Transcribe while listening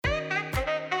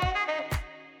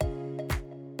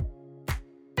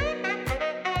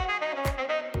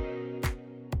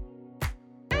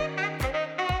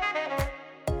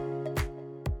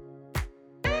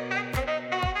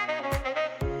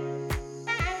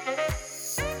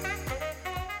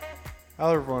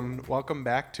Hello, everyone. Welcome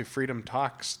back to Freedom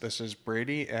Talks. This is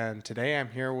Brady, and today I'm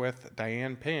here with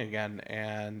Diane Ping again.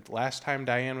 And last time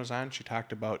Diane was on, she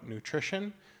talked about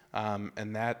nutrition,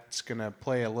 and that's going to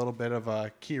play a little bit of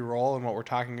a key role in what we're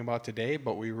talking about today,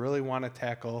 but we really want to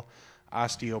tackle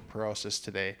osteoporosis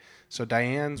today. So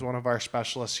Diane's one of our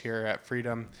specialists here at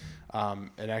Freedom,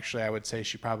 and actually I would say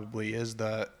she probably is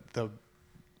the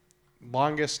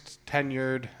longest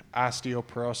tenured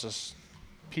osteoporosis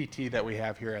PT that we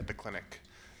have here at the clinic,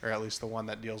 or at least the one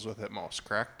that deals with it most,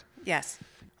 correct? Yes.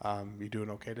 You doing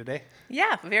okay today?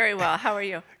 Yeah, very well. How are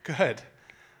you? Good.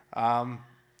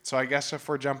 So I guess if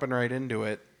we're jumping right into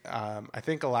it, I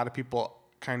think a lot of people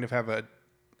kind of have a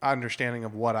understanding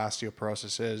of what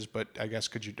osteoporosis is, but I guess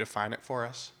could you define it for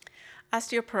us?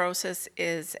 Osteoporosis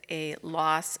is a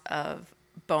loss of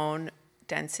bone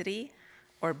density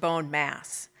or bone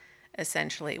mass,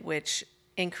 essentially, which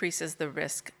increases the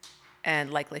risk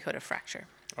and likelihood of fracture.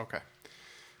 Okay.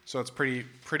 So it's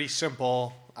pretty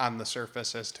simple on the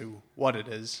surface as to what it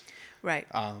is. Right.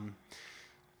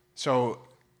 So,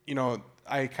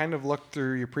 I kind of looked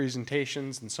through your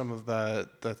presentations and some of the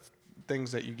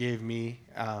things that you gave me,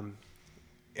 and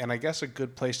I guess a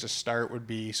good place to start would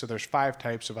be, so there's 5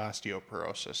 types of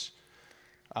osteoporosis.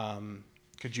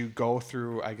 Could you go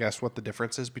through, I guess, what the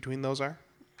differences between those are?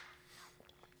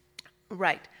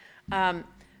 Right.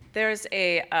 There's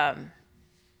a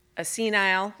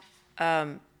senile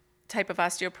type of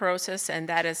osteoporosis, and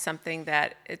that is something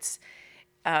that it's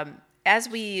as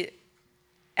we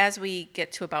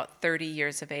get to about 30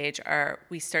 years of age,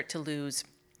 we start to lose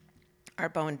our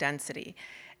bone density,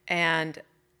 and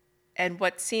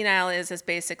what senile is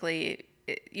basically,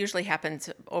 it usually happens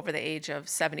over the age of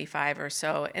 75 or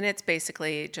so, and it's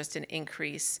basically just an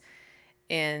increase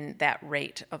in that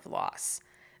rate of loss.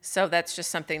 So that's just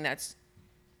something that's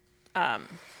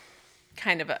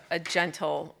kind of a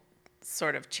gentle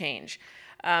sort of change.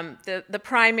 The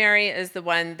primary is the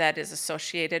one that is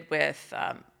associated with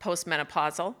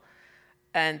postmenopausal,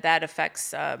 and that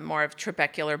affects more of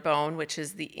trabecular bone, which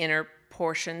is the inner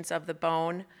portions of the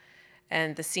bone.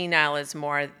 And the senile is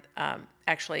more,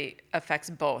 actually affects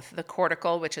both the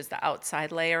cortical, which is the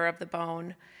outside layer of the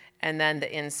bone, and then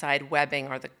the inside webbing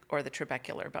or the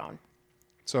trabecular bone.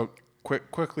 So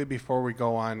quickly before we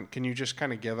go on, can you just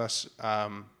kind of give us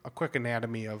a quick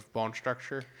anatomy of bone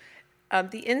structure?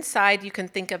 The inside, you can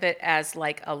think of it as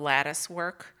like a lattice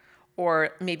work,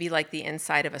 or maybe like the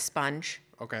inside of a sponge.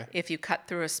 Okay. If you cut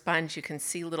through a sponge, you can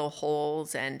see little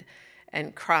holes and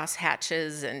cross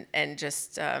hatches and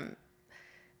just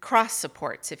cross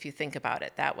supports, if you think about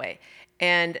it that way.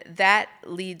 And that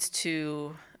leads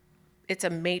to, it's a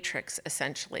matrix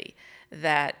essentially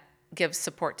that gives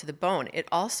support to the bone. It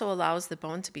also allows the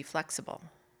bone to be flexible.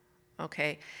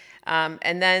 Okay.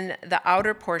 And then the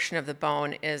outer portion of the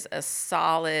bone is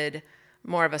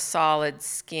more of a solid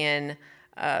skin,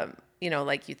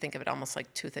 like you think of it almost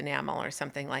like tooth enamel or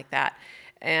something like that.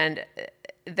 And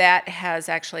that has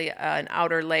actually an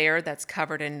outer layer that's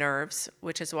covered in nerves,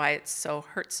 which is why it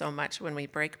hurts so much when we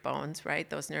break bones, right?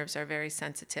 Those nerves are very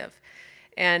sensitive.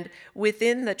 And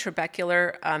within the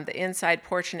trabecular, the inside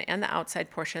portion and the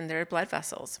outside portion, there are blood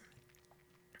vessels.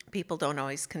 People don't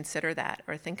always consider that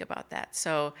or think about that.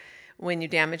 So when you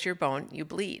damage your bone, you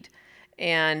bleed.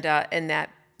 And that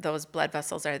those blood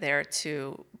vessels are there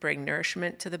to bring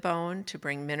nourishment to the bone, to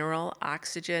bring mineral,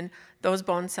 oxygen. Those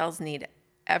bone cells need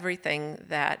everything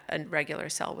that a regular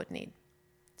cell would need.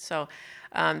 So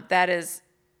that is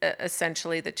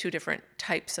essentially the 2 different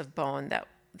types of bone that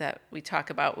we talk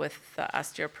about with the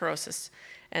osteoporosis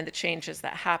and the changes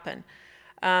that happen.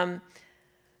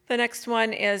 The next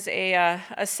one is a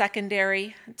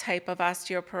secondary type of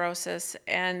osteoporosis,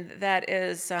 and that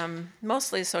is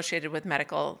mostly associated with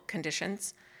medical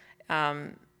conditions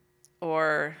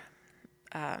or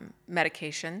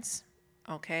medications,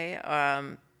 okay?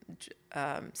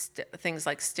 Things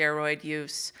like steroid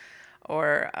use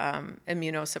or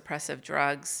immunosuppressive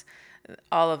drugs,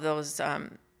 all of those,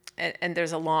 and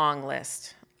there's a long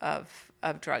list of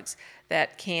drugs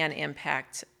that can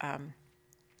impact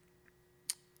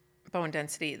bone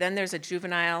density. Then there's a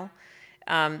juvenile.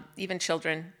 Even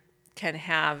children can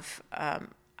have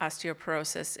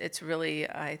osteoporosis. It's really,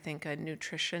 I think, a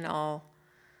nutritional.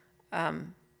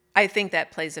 I think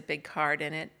that plays a big card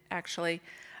in it, actually.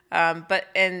 But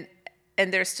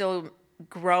they're still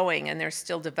growing and they're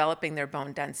still developing their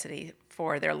bone density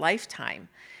for their lifetime.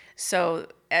 So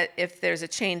if there's a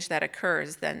change that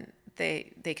occurs, then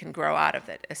they can grow out of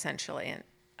it essentially,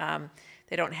 and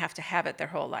they don't have to have it their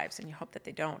whole lives, and you hope that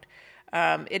they don't.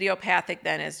 Idiopathic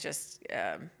then is just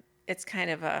it's kind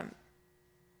of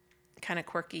kind of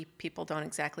quirky. People don't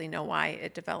exactly know why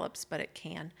it develops, but it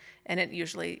can. And it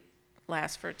usually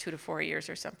lasts for 2 to 4 years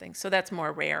or something. So that's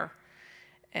more rare.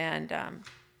 And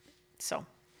so,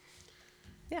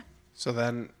 yeah. So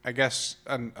then I guess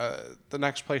the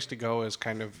next place to go is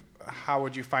kind of how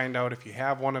would you find out if you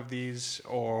have one of these,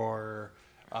 or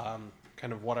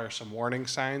kind of what are some warning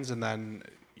signs? And then,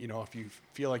 if you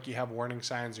feel like you have warning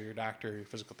signs, or your doctor or your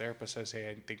physical therapist says, hey,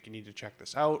 I think you need to check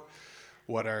this out,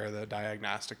 what are the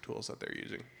diagnostic tools that they're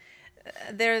using?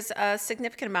 There's a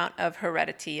significant amount of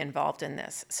heredity involved in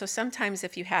this. So sometimes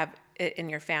if you have it in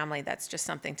your family, that's just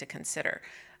something to consider.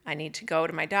 I need to go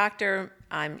to my doctor.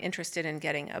 I'm interested in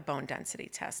getting a bone density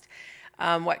test.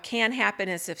 What can happen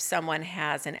is if someone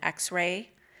has an x-ray,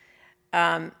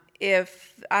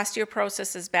 if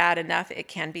osteoporosis is bad enough, it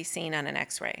can be seen on an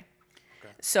x-ray.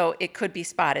 Okay. So it could be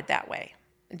spotted that way,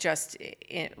 just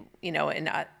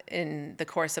in the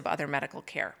course of other medical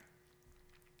care.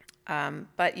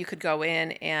 But you could go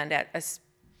in and at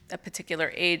a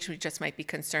particular age, we just might be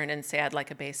concerned and say, I'd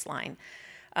like a baseline.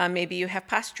 Maybe you have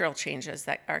postural changes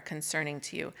that are concerning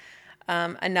to you.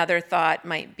 Another thought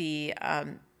might be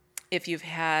if you've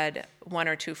had 1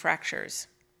 or 2 fractures.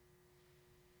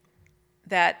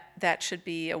 That should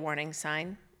be a warning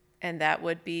sign, and that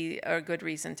would be a good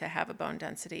reason to have a bone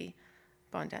density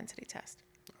test.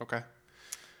 Okay.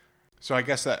 So I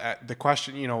guess that the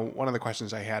question, one of the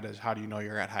questions I had is how do you know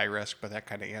you're at high risk? But that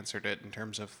kind of answered it in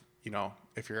terms of,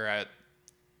 if you're at,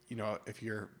 if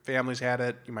your family's had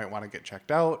it, you might want to get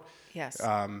checked out. Yes.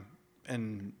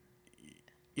 And,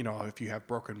 if you have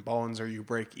broken bones or you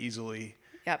break easily,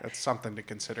 yep. That's something to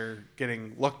consider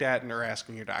getting looked at or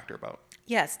asking your doctor about.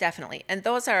 Yes, definitely. And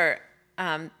those are,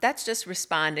 that's just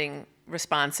responding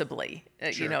responsibly,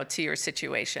 Sure. To your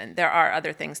situation. There are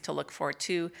other things to look for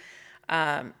too.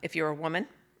 If you're a woman,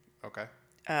 okay,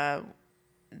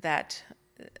 that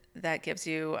gives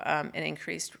you an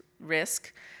increased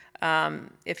risk.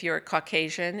 If you're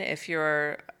Caucasian, if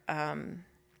you're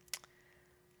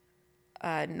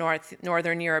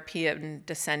Northern European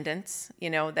descendants,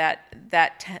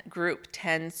 that group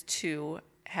tends to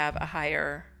have a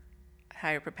higher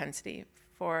propensity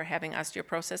for having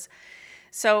osteoporosis.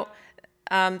 So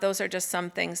those are just some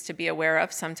things to be aware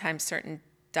of. Sometimes certain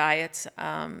diets,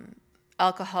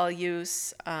 alcohol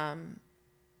use,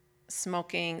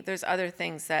 smoking, there's other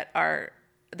things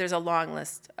there's a long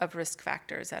list of risk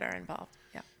factors that are involved.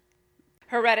 Yeah.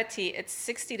 Heredity, it's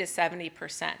 60 to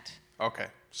 70%. Okay.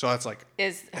 So that's like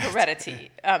is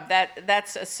heredity.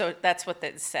 That's what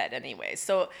they said anyway.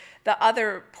 So the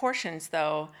other portions,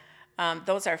 though,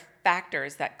 those are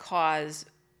factors that cause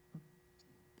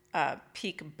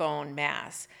peak bone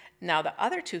mass. Now, the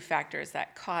other 2 factors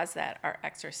that cause that are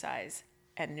exercise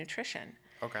and nutrition.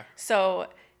 Okay. So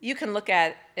you can look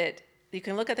at it. You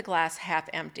can look at the glass half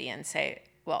empty and say,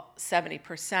 well,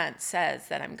 70% says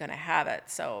that I'm going to have it.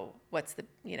 So what's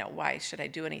why should I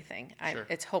do anything? Sure.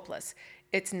 It's hopeless.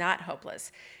 It's not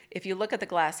hopeless. If you look at the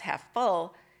glass half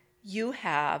full, you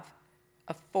have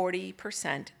a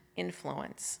 40%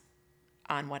 influence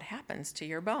on what happens to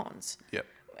your bones. Yep.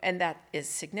 And that is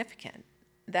significant.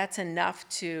 That's enough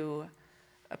to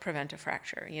prevent a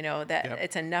fracture. That Yep.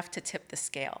 It's enough to tip the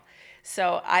scale.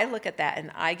 So I look at that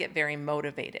and I get very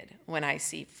motivated when I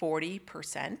see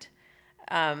 40%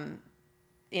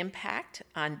 impact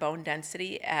on bone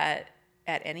density at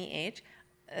any age.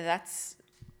 That's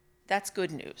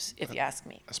good news, if you ask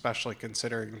me. Especially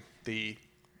considering the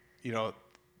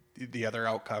other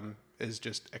outcome is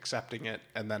just accepting it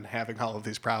and then having all of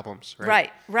these problems,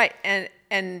 right? Right.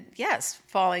 And yes,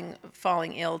 falling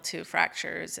ill to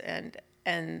fractures and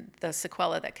the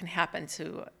sequela that can happen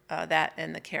to that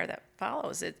and the care that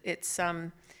follows.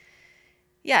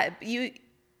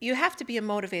 You have to be a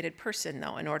motivated person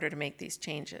though in order to make these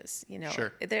changes.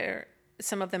 Sure.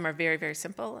 Some of them are very, very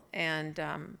simple, and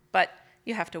but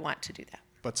you have to want to do that.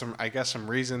 But some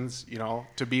reasons,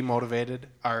 to be motivated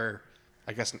are,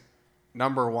 I guess,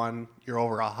 number one, your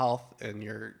overall health and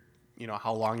your,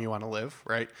 how long you want to live,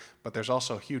 right? But there's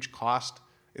also huge cost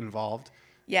involved.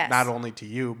 Yes. Not only to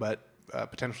you, but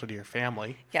potentially to your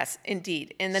family. Yes,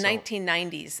 indeed. In the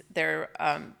 1990s,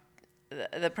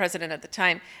 the president at the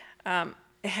time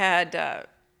had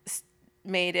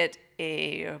made it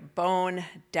a bone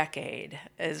decade,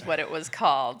 is what it was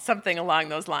called, something along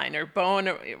those lines, or bone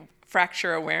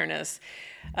fracture awareness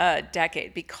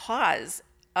decade, because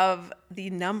of the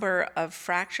number of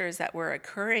fractures that were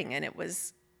occurring, and it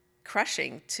was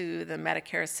crushing to the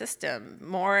Medicare system.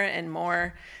 More and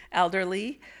more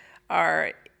elderly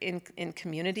are in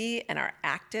community and are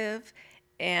active,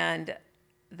 and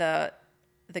the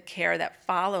care that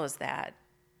follows that,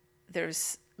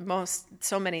 there's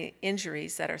so many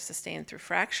injuries that are sustained through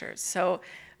fractures. So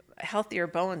healthier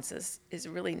bones is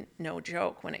really no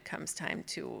joke when it comes time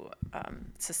to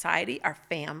society, our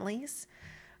families,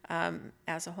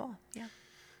 as a whole. Yeah.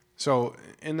 So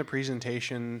in the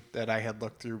presentation that I had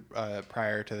looked through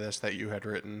prior to this that you had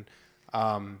written,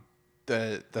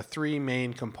 the three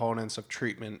main components of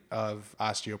treatment of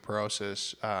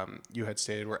osteoporosis you had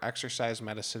stated were exercise,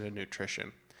 medicine, and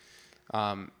nutrition.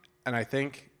 And I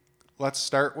think let's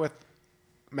start with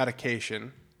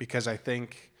medication, because I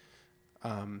think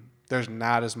there's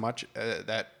not as much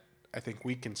that I think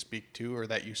we can speak to, or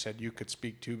that you said you could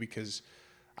speak to, because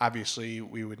obviously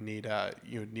we would need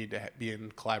you would need to be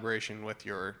in collaboration with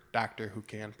your doctor who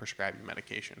can prescribe you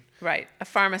medication. Right. A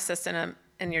pharmacist and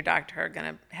your doctor are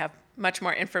going to have much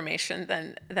more information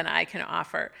than I can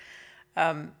offer.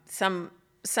 Some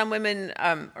women,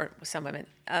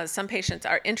 some patients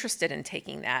are interested in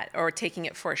taking that or taking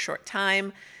it for a short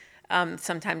time.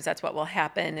 Sometimes that's what will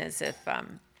happen, is if,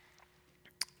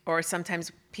 or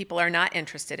sometimes people are not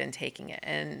interested in taking it,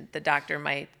 and the doctor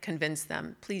might convince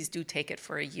them, please do take it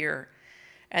for a year,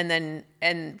 and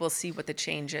we'll see what the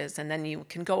change is, and then you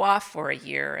can go off for a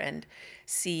year and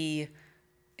see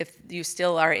if you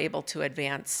still are able to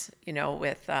advance,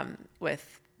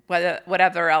 with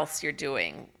whatever else you're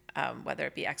doing, whether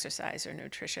it be exercise or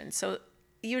nutrition. So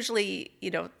usually,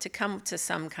 to come to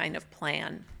some kind of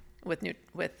plan with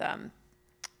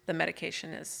the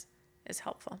medication is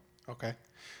helpful. Okay.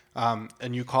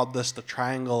 And you called this the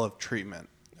triangle of treatment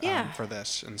for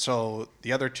this. And so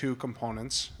the other two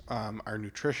components are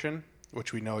nutrition,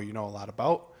 which we know you know a lot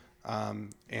about,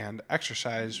 and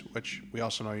exercise, which we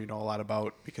also know you know a lot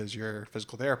about because you're a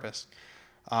physical therapist.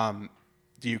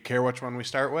 Do you care which one we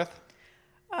start with?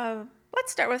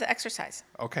 Let's start with exercise.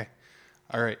 Okay.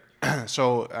 All right.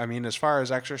 So, I mean, as far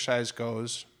as exercise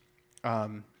goes,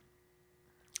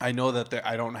 I know that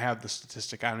I don't have the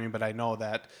statistic on me, but I know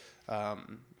that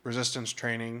resistance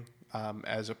training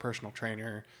as a personal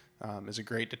trainer is a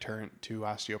great deterrent to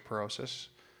osteoporosis.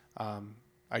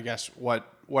 I guess what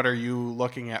are you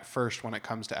looking at first when it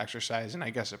comes to exercise? And I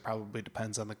guess it probably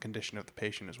depends on the condition of the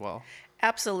patient as well.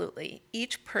 Absolutely.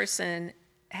 Each person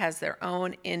has their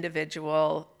own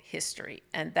individual history,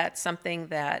 and that's something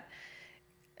that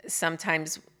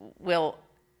sometimes will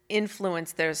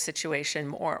influence their situation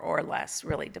more or less,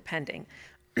 really depending.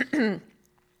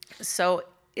 So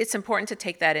it's important to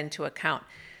take that into account.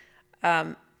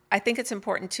 I think it's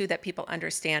important, too, that people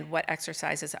understand what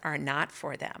exercises are not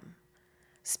for them.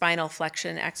 Spinal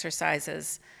flexion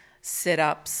exercises,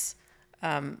 sit-ups,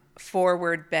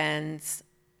 forward bends.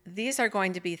 These are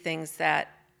going to be things that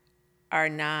are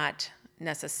not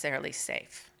necessarily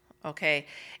safe. Okay.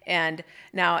 And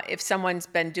now if someone's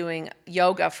been doing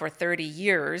yoga for 30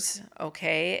 years,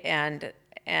 okay, and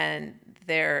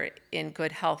they're in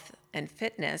good health and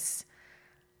fitness,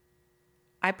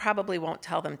 I probably won't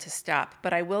tell them to stop,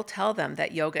 but I will tell them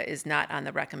that yoga is not on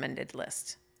the recommended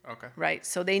list. Okay. Right?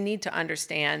 So they need to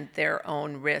understand their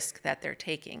own risk that they're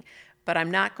taking. But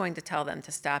I'm not going to tell them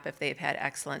to stop if they've had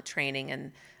excellent training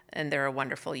and they're a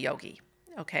wonderful yogi.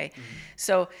 Okay? Mm-hmm.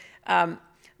 So,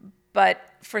 but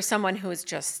for someone who is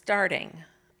just starting,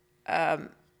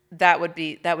 that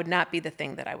would not be the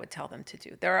thing that I would tell them to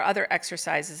do. There are other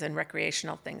exercises and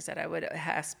recreational things that I would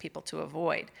ask people to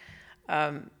avoid.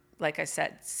 Like I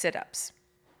said, sit-ups.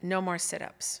 No more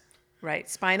sit-ups, right?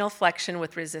 Spinal flexion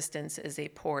with resistance is a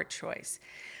poor choice.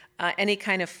 Any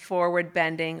kind of forward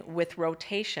bending with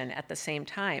rotation at the same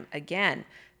time, again,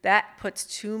 that puts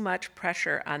too much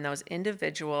pressure on those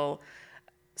individual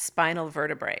spinal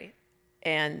vertebrae,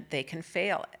 and they can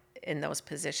fail in those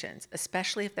positions,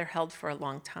 especially if they're held for a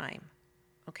long time.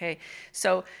 Okay,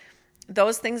 so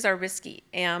those things are risky.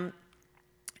 And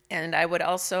I would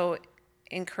also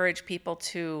encourage people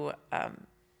to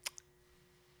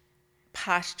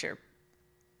posture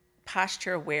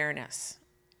awareness,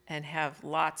 and have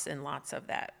lots and lots of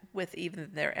that with even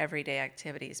their everyday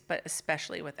activities, but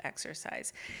especially with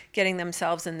exercise. Getting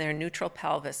themselves in their neutral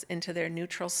pelvis, into their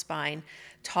neutral spine,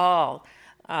 tall,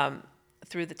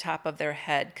 through the top of their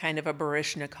head, kind of a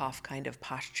Baryshnikov kind of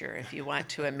posture, if you want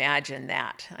to imagine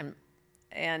that.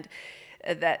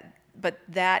 But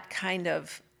that kind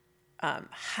of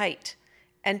height,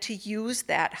 and to use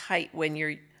that height when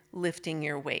you're lifting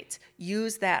your weights.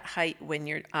 Use that height when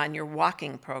you're on your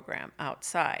walking program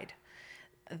outside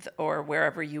or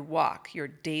wherever you walk, your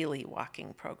daily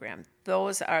walking program.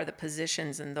 Those are the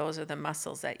positions and those are the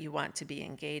muscles that you want to be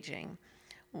engaging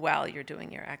while you're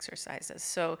doing your exercises.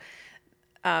 So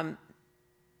the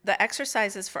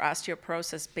exercises for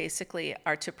osteoporosis basically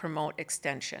are to promote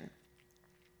extension.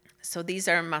 So these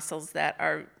are muscles that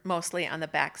are mostly on the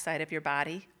back side of your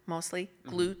body, mostly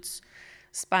glutes,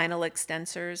 spinal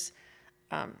extensors,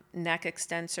 neck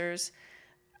extensors,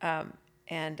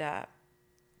 and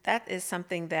that is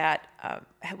something that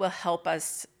will help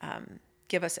us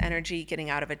give us energy getting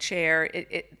out of a chair.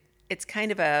 It's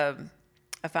kind of a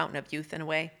fountain of youth in a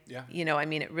way. Yeah. You know, I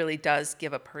mean, it really does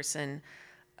give a person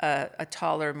a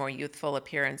taller, more youthful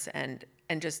appearance and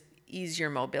just easier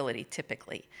mobility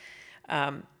typically.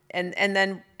 And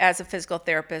then as a physical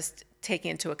therapist,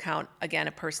 taking into account, again,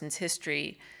 a person's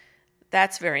history,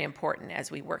 that's very important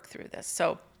as we work through this.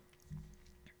 So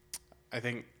I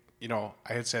think,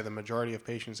 I would say the majority of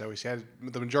patients that we see,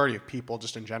 the majority of people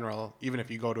just in general, even if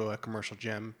you go to a commercial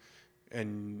gym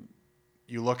and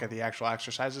you look at the actual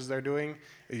exercises they're doing,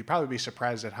 you'd probably be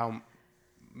surprised at how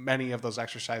many of those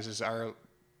exercises are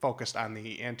focused on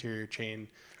the anterior chain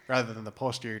rather than the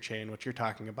posterior chain, which you're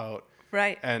talking about.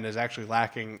 right. And is actually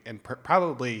lacking in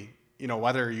probably,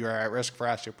 whether you are at risk for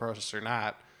osteoporosis or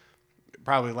not,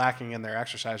 probably lacking in their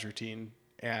exercise routine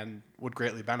and would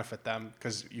greatly benefit them,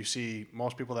 because you see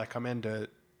most people that come into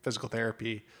physical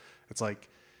therapy, it's like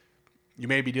you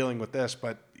may be dealing with this,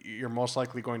 but you're most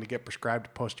likely going to get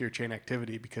prescribed posterior chain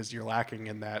activity because you're lacking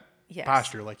in that Yes.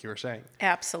 posture, like you were saying.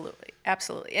 Absolutely,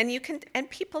 absolutely. And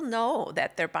people know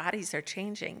that their bodies are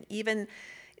changing. Even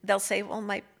they'll say, "Well,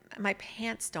 my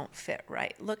pants don't fit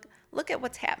right. Look at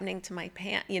what's happening to my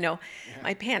pants.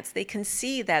 My pants." They can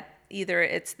see that either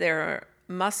it's their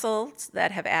muscles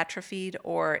that have atrophied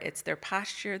or it's their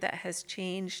posture that has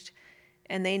changed,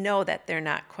 and they know that they're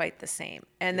not quite the same.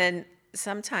 And then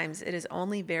sometimes it is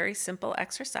only very simple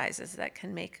exercises that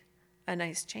can make a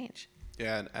nice change.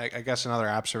 Yeah, and I guess another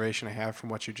observation I have from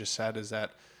what you just said is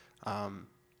that,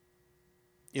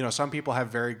 some people have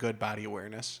very good body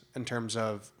awareness in terms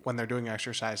of when they're doing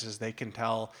exercises, they can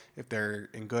tell if they're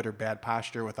in good or bad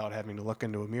posture without having to look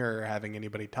into a mirror or having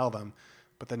anybody tell them.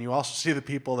 But then you also see the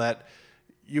people that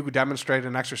you demonstrate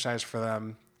an exercise for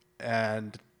them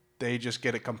and they just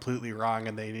get it completely wrong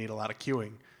and they need a lot of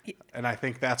cueing. And I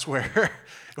think that's where,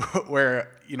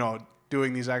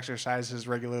 doing these exercises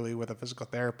regularly with a physical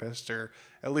therapist or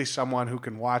at least someone who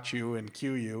can watch you and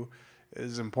cue you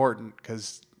is important,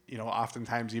 because,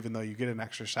 oftentimes even though you get an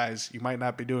exercise, you might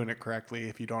not be doing it correctly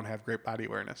if you don't have great body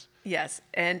awareness. Yes,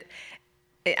 and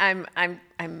I'm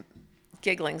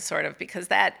giggling sort of because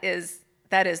that is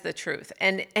the truth,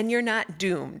 and you're not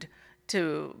doomed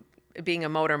to being a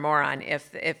motor moron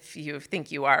if you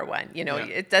think you are one.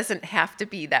 It doesn't have to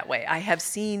be that way. I have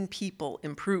seen people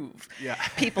improve. Yeah.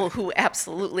 People who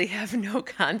absolutely have no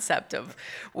concept of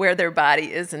where their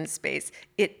body is in space.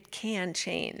 It can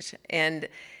change, and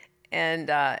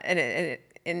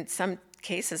in some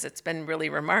cases it's been really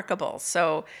remarkable.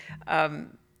 So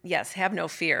yes, have no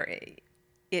fear.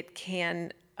 It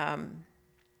can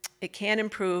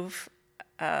improve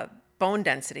bone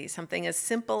density, something as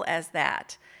simple as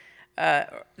that.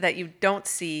 That you don't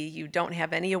see, you don't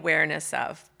have any awareness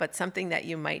of, but something that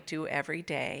you might do every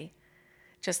day,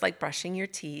 just like brushing your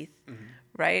teeth,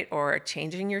 right? Or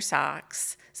changing your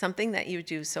socks. Something that you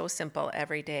do so simple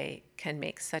every day can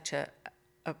make such a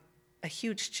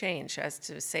huge change as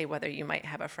to say whether you might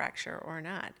have a fracture or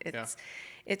not.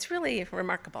 It's really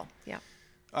remarkable. Yeah.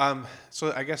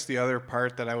 So I guess the other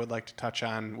part that I would like to touch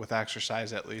on with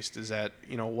exercise, at least, is that,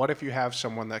 what if you have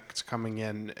someone that's coming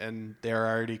in and they're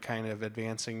already kind of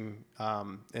advancing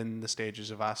in the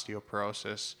stages of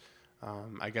osteoporosis?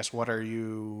 I guess, what are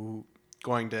you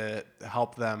going to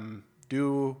help them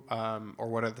do, or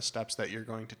what are the steps that you're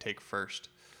going to take first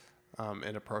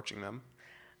in approaching them?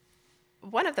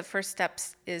 One of the first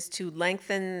steps is to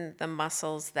lengthen the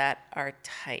muscles that are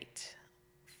tight.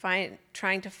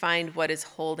 Trying to find what is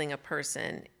holding a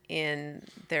person in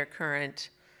their current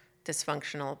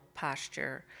dysfunctional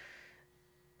posture,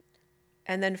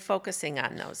 and then focusing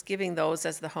on those, giving those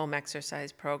as the home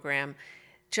exercise program.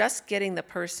 Just getting the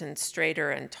person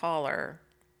straighter and taller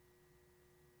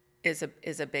is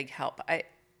a big help.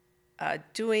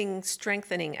 Doing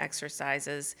strengthening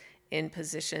exercises in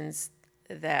positions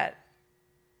that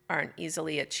aren't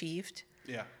easily achieved.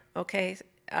 Yeah. Okay.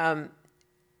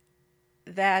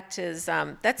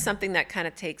 That's something that kind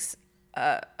of takes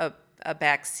a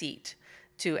back seat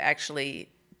to actually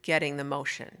getting the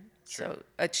motion. Sure. So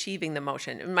achieving the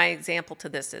motion. And my example to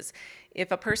this is,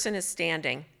 if a person is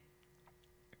standing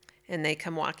and they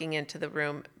come walking into the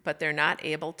room, but they're not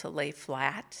able to lay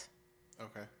flat.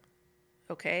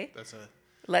 Okay.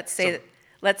 Let's say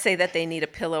that they need a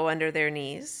pillow under their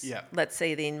knees. Yeah. Let's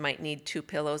say they might need 2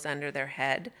 pillows under their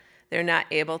head. They're not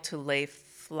able to lay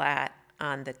flat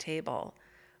on the table.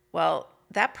 Well,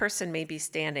 that person may be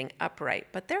standing upright,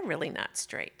 but they're really not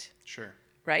straight, Sure.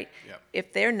 right? Yep.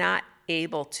 If they're not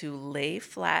able to lay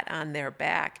flat on their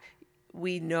back,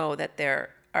 we know that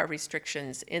there are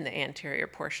restrictions in the anterior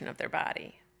portion of their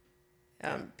body,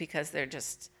 because they're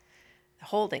just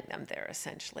holding them there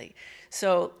essentially.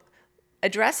 So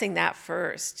addressing that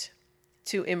first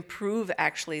to improve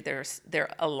actually their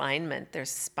alignment, their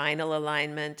spinal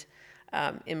alignment,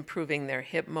 improving their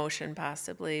hip motion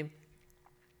possibly.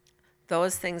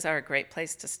 Those things are a great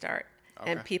place to start.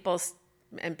 Okay.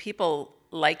 And people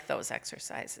like those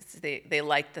exercises. They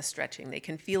like the stretching. They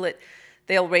can feel it.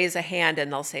 They'll raise a hand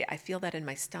and they'll say, "I feel that in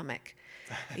my stomach,"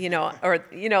 or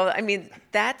I mean,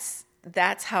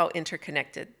 that's how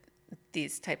interconnected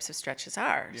these types of stretches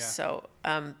are. Yeah. So,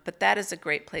 but that is a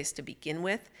great place to begin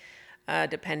with,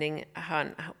 depending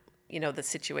on the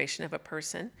situation of a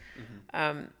person.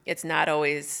 It's not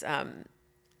always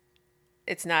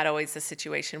the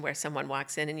situation where someone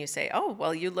walks in and you say, "Oh,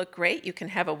 well, you look great. You can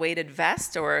have a weighted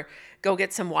vest or go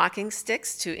get some walking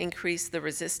sticks to increase the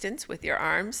resistance with your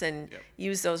arms and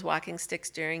use those walking sticks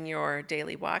during your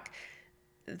daily walk."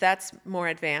 That's more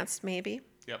advanced, maybe.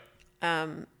 Yep.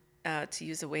 To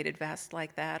use a weighted vest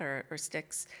like that or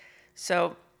sticks.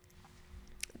 So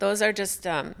those are just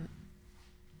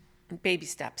baby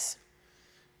steps.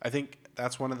 I think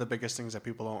that's one of the biggest things that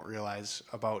people don't realize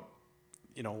about,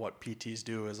 what PTs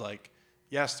do is like,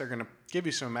 yes, they're going to give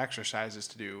you some exercises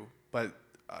to do, but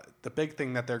the big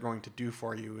thing that they're going to do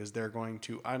for you is they're going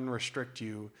to unrestrict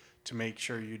you to make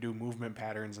sure you do movement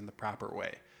patterns in the proper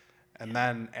way. And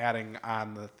then adding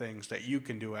on the things that you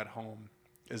can do at home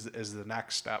is the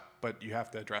next step, but you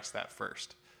have to address that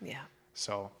first. Yeah.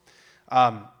 So,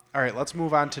 all right, let's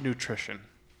move on to nutrition.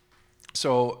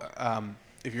 So,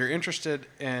 if you're interested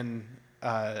in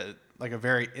like a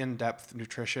very in-depth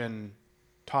nutrition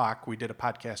talk, we did a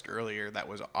podcast earlier that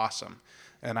was awesome.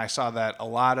 And I saw that a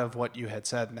lot of what you had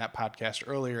said in that podcast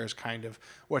earlier is kind of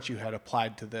what you had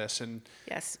applied to this. And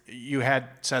yes, you had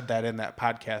said that in that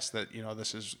podcast that,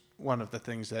 this is one of the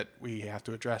things that we have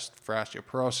to address for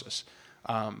osteoporosis.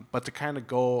 But to kind of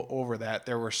go over that,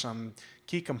 there were some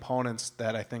key components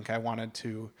that I think I wanted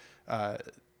to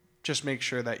just make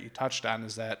sure that you touched on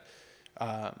is that,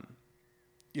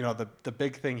 the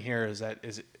big thing here is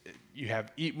you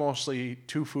have eat mostly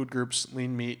 2 food groups,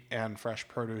 lean meat and fresh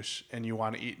produce, and you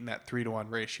want to eat in that 3-to-1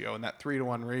 ratio. And that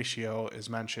 3-to-1 ratio is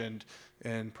mentioned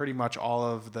in pretty much all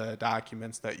of the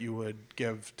documents that you would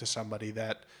give to somebody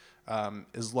that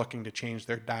is looking to change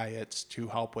their diets to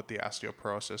help with the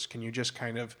osteoporosis. Can you just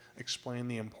kind of explain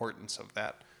the importance of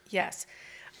that? Yes.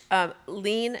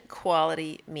 Lean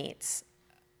quality meats.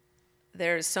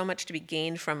 There's so much to be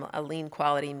gained from a lean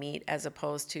quality meat as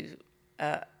opposed to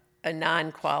a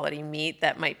non-quality meat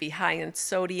that might be high in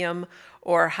sodium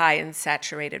or high in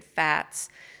saturated fats.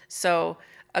 So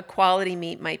a quality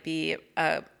meat might be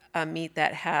a meat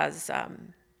that has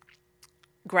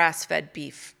grass-fed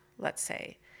beef, let's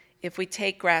say. If we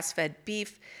take grass-fed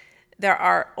beef, there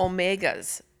are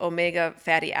omega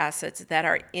fatty acids that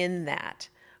are in that,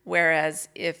 whereas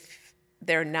if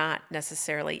they're not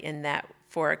necessarily in that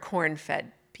for a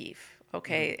corn-fed beef,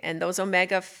 okay? Mm-hmm. And those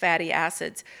omega fatty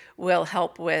acids will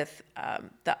help with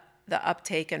the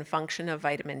uptake and function of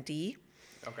vitamin D.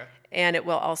 Okay. And it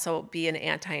will also be an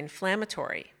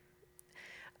anti-inflammatory.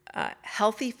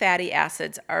 Healthy fatty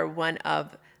acids are one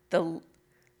of the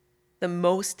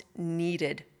most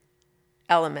needed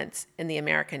elements in the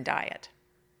American diet.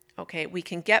 Okay, we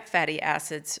can get fatty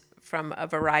acids from a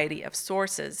variety of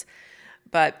sources,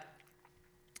 but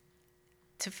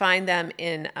to find them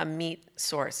in a meat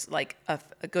source like a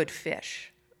good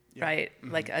fish, right?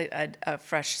 Mm-hmm. Like a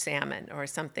fresh salmon or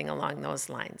something along those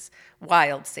lines,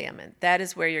 wild salmon. That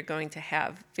is where you're going to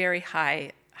have very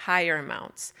higher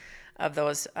amounts of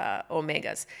those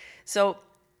omegas. So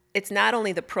it's not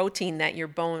only the protein that your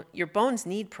bones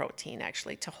need protein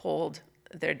actually to hold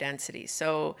their density.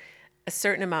 So a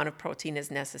certain amount of protein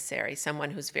is necessary.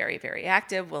 Someone who's very, very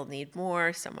active will need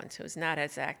more. Someone who's not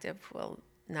as active will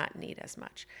not need as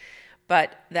much.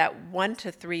 But that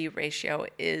 1-to-3 ratio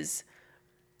is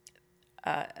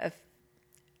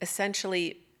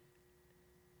essentially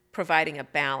providing a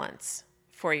balance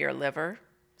for your liver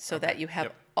so that you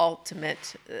have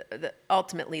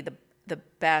ultimately the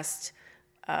best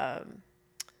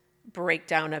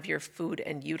breakdown of your food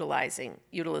and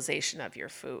utilization of your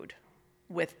food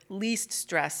with least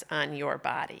stress on your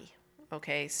body.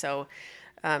 Okay, so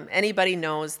anybody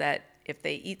knows that if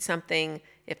they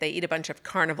eat a bunch of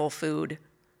carnival food,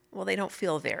 well, they don't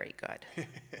feel very good,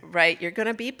 right? You're going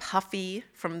to be puffy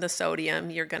from the sodium.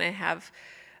 You're going to have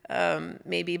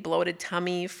maybe bloated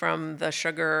tummy from the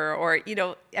sugar, or,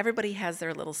 everybody has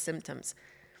their little symptoms.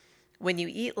 When you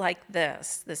eat like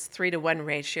this 3-to-1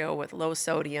 ratio with low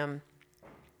sodium,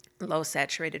 low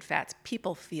saturated fats,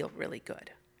 people feel really good.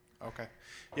 Okay.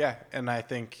 Yeah, and I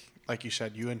think, like you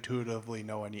said, you intuitively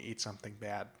know when you eat something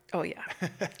bad. Oh, yeah.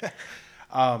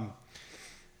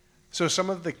 So some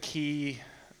of the key,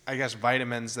 I guess,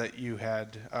 vitamins that you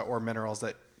had, or minerals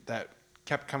that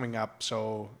kept coming up.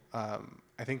 So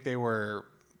I think they were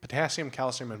potassium,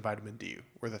 calcium, and vitamin D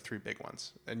were the three big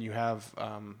ones. And you have,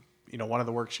 one of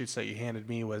the worksheets that you handed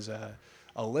me was a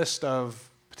list of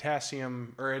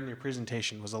potassium, or in your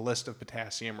presentation was a list of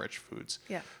potassium-rich foods.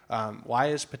 Yeah. Why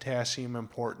is potassium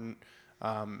important,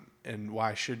 and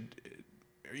why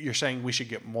you're saying we should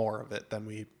get more of it than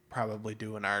we probably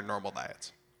do in our normal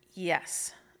diets?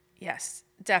 Yes,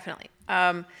 definitely.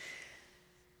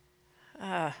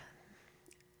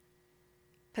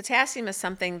 Potassium is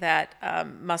something that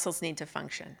muscles need to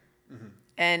function. Mm-hmm.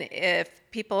 And if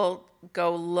people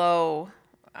go low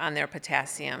on their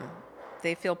potassium,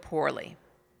 they feel poorly.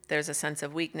 There's a sense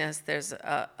of weakness. There's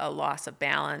a loss of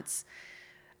balance.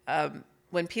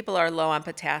 When people are low on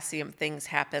potassium, things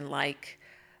happen like,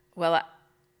 well,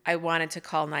 I wanted to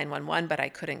call 911, but I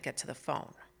couldn't get to the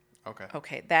phone.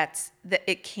 Okay,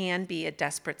 it can be a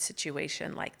desperate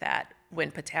situation like that when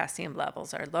potassium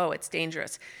levels are low. It's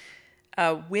dangerous.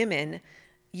 Women,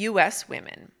 U.S.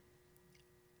 women,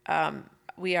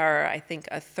 we are, I think,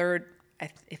 a third.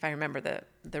 If I remember the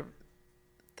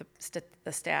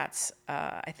stats,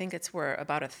 I think we're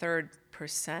about a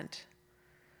 3%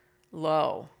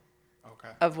 low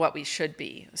of what we should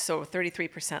be. So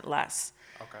 33% less.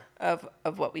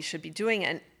 Of what we should be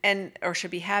doing and or should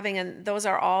be having, and those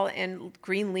are all in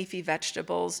green leafy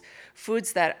vegetables,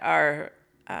 foods that are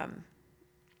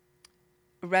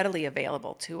readily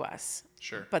available to us.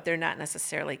 Sure. But they're not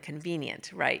necessarily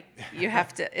convenient, right? You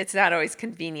have to. It's not always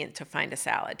convenient to find a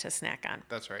salad to snack on.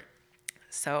 That's right.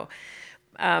 So,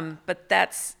 but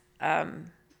that's the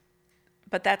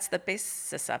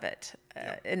basis of it,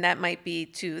 and that might be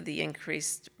to the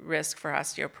increased risk for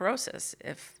osteoporosis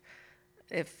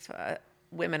if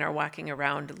women are walking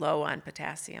around low on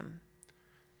potassium.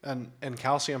 And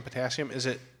calcium, potassium, is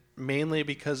it mainly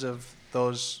because of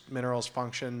those minerals'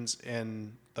 functions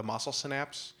in the muscle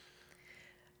synapse?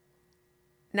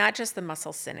 Not just the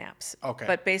muscle synapse. Okay.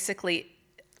 But basically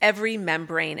every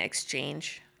membrane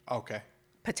exchange. Okay.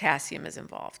 Potassium is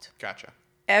involved. Gotcha.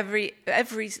 Every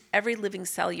living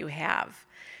cell you have,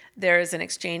 there is an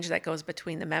exchange that goes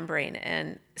between the membrane,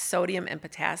 and sodium and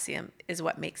potassium is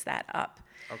what makes that up.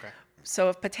 Okay. So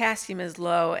if potassium is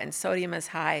low and sodium is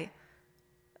high,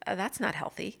 that's not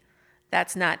healthy.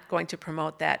 That's not going to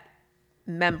promote that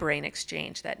membrane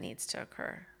exchange that needs to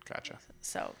occur. Gotcha.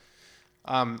 So.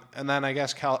 And then I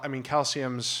guess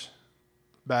calcium's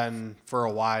been for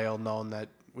a while known that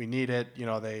we need it.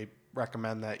 They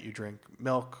recommend that you drink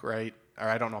milk, right? Or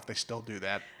I don't know if they still do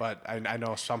that, but I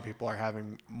know some people are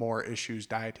having more issues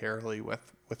dietarily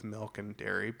with milk and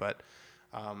dairy. But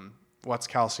what's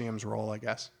calcium's role, I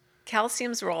guess?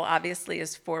 Calcium's role obviously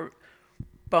is for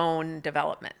bone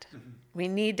development. Mm-hmm. We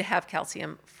need to have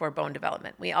calcium for bone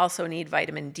development. We also need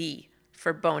vitamin D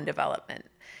for bone development.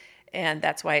 And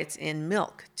that's why it's in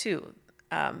milk too.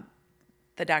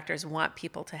 The doctors want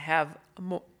people to have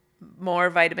more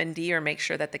vitamin D, or make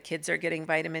sure that the kids are getting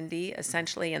vitamin D.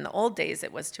 Essentially, in the old days,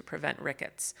 it was to prevent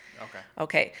rickets.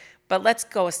 Okay. But let's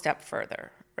go a step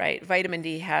further, right? Vitamin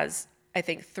D has, I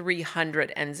think,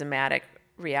 300 enzymatic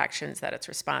reactions that it's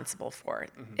responsible for.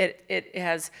 Mm-hmm. It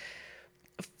has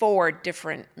 4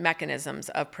 different mechanisms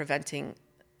of preventing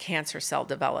cancer cell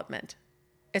development.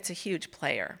 It's a huge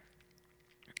player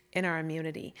in our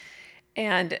immunity.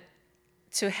 And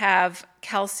to have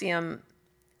calcium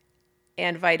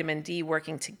and vitamin D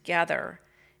working together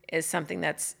is something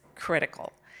that's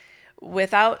critical.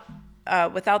 Without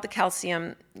the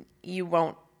calcium, you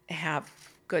won't have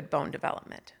good bone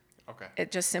development. Okay.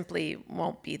 It just simply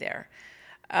won't be there.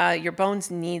 Your bones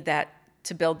need that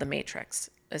to build the matrix,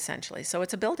 essentially. So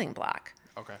it's a building block.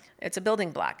 Okay. It's a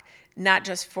building block, not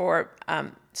just for,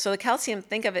 so the calcium,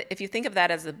 if you think of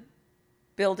that as a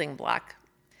building block,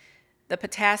 the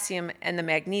potassium and the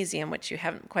magnesium, which you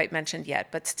haven't quite mentioned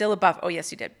yet, but still above, oh yes,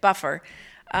 you did, buffer,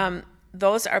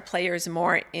 those are players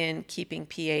more in keeping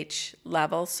pH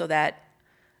level so that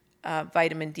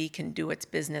vitamin D can do its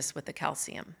business with the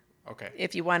calcium. Okay.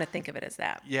 If you want to think of it as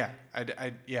that. Yeah,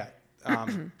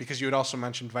 because you had also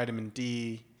mentioned vitamin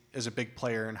D is a big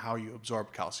player in how you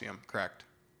absorb calcium, correct?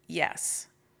 Yes,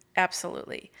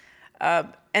 absolutely.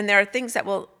 And there are things that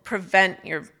will prevent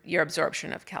your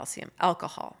absorption of calcium.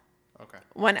 Alcohol. Okay.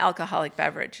 One alcoholic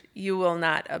beverage, you will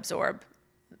not absorb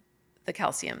the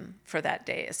calcium for that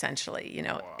day, essentially.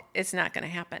 Wow. It's not going to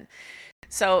happen.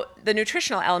 So the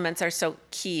nutritional elements are so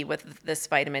key with this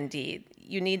vitamin D.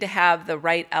 You need to have the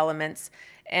right elements,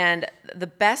 and the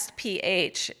best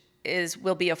pH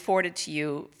will be afforded to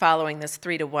you following this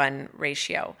 3-to-1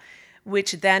 ratio,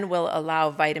 which then will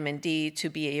allow vitamin D to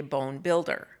be a bone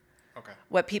builder. Okay.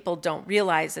 What people don't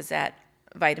realize is that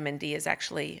vitamin D is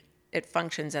actually, it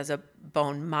functions as a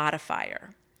bone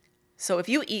modifier. So if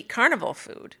you eat carnivore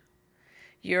food,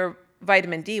 your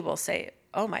vitamin D will say,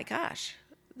 oh my gosh,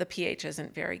 the pH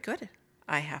isn't very good.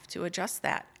 I have to adjust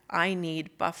that. I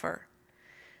need buffer.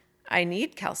 I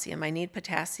need calcium. I need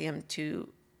potassium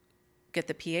to get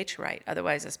the pH right.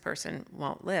 Otherwise, this person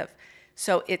won't live.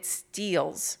 So it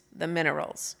steals the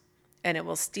minerals, and it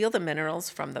will steal the minerals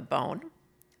from the bone,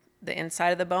 the inside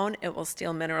of the bone. It will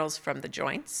steal minerals from the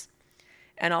joints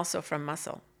and also from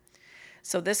muscle.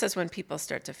 So this is when people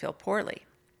start to feel poorly,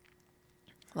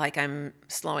 like I'm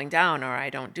slowing down, or I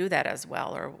don't do that as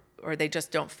well, or they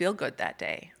just don't feel good that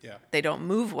day. Yeah. They don't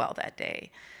move well that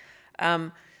day.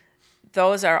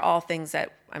 Those are all things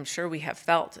that I'm sure we have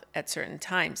felt at certain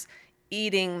times.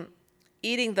 Eating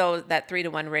that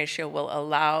 3-to-1 ratio will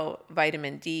allow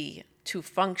vitamin D to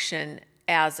function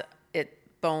as a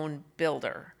bone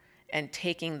builder and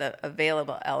taking the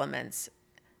available elements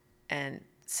and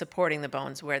supporting the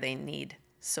bones where they need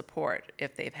support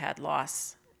if they've had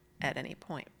loss at any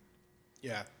point.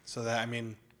 Yeah. So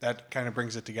that kind of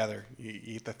brings it together. You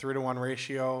eat the 3-to-1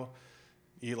 ratio,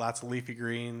 you eat lots of leafy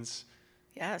greens.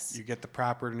 Yes. You get the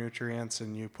proper nutrients,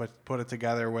 and you put it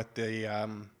together with the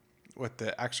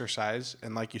exercise.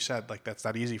 And like you said, like that's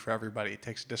not easy for everybody. It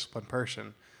takes a disciplined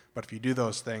person. But if you do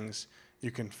those things,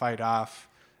 you can fight off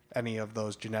any of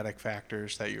those genetic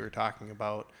factors that you were talking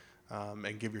about,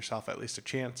 and give yourself at least a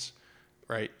chance,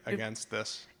 right, against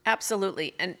this.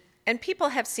 Absolutely. And people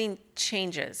have seen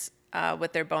changes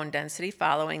with their bone density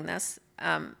following this.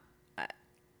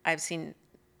 I've seen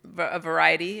a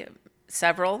variety,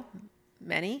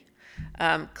 many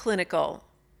clinical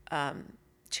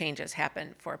changes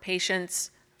happen for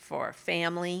patients, for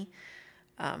family,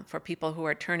 for people who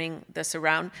are turning this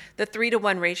around. The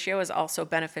 3-to-1 ratio is also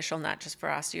beneficial not just for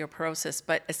osteoporosis,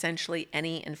 but essentially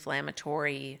any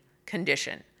inflammatory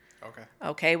condition.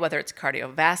 Okay, whether it's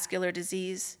cardiovascular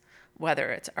disease,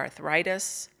 whether it's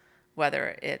arthritis,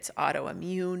 whether it's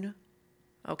autoimmune.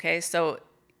 Okay, so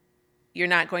you're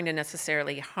not going to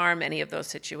necessarily harm any of those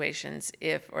situations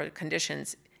or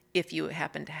conditions if you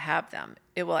happen to have them.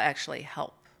 It will actually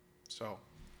help. So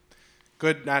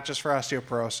good, not just for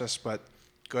osteoporosis, but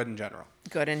good in general.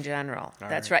 Good in general.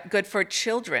 That's right. right. Good for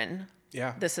children.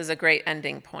 Yeah. This is a great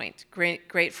ending point.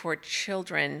 Great for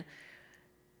children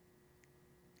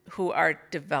who are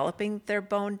developing their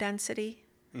bone density.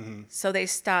 Mm-hmm. So they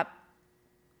stop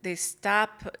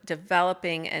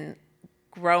developing and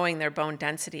growing their bone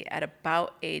density at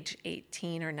about age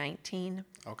 18 or 19.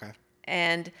 Okay.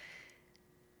 And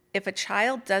if a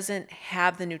child doesn't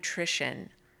have the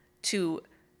nutrition to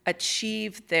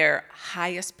achieve their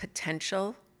highest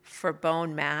potential for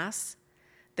bone mass,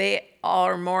 they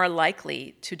are more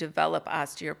likely to develop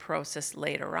osteoporosis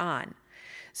later on.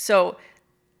 So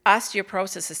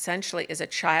osteoporosis essentially is a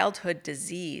childhood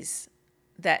disease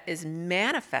that is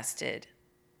manifested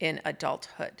in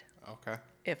adulthood. Okay.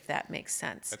 If that makes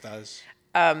sense. It does.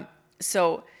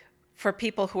 So for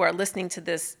people who are listening to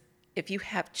this, if you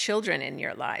have children in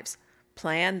your lives,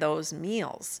 plan those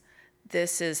meals.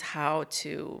 This is how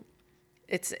to,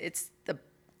 it's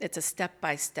a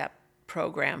step-by-step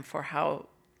program for how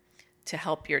to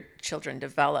help your children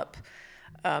develop,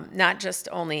 not just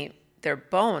only their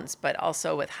bones, but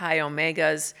also with high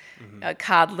omegas,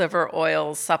 cod liver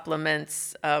oil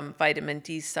supplements, vitamin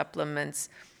D supplements.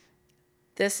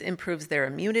 This improves their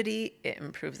immunity, it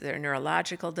improves their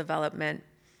neurological development.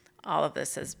 All of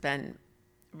this has been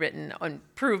written and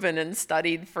proven and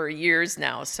studied for years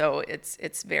now, so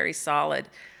it's very solid.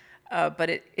 But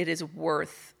it is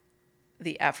worth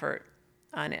the effort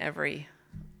on every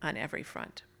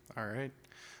front. All right.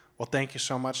 Well, thank you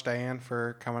so much, Diane,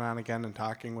 for coming on again and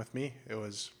talking with me. It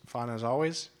was fun as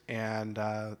always, and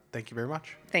thank you very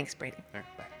much. Thanks, Brady. All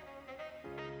right, bye.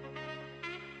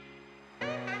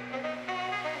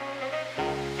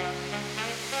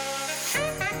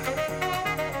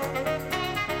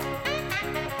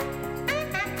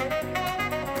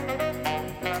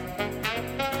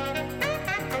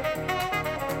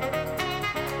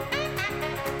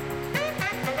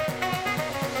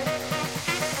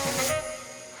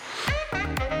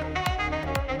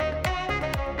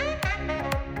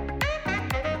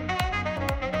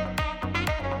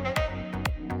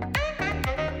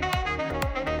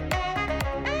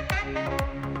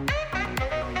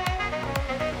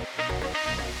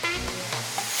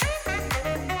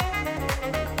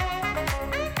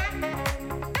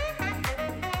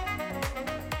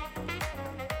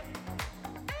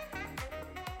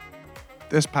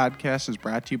 This podcast is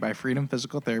brought to you by Freedom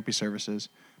Physical Therapy Services,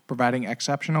 providing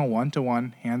exceptional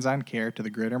one-to-one hands-on care to the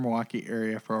greater Milwaukee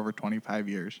area for over 25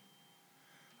 years.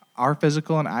 Our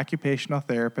physical and occupational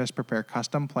therapists prepare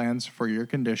custom plans for your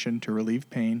condition to relieve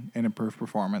pain and improve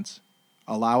performance.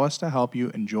 Allow us to help you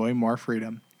enjoy more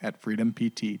freedom at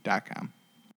freedompt.com.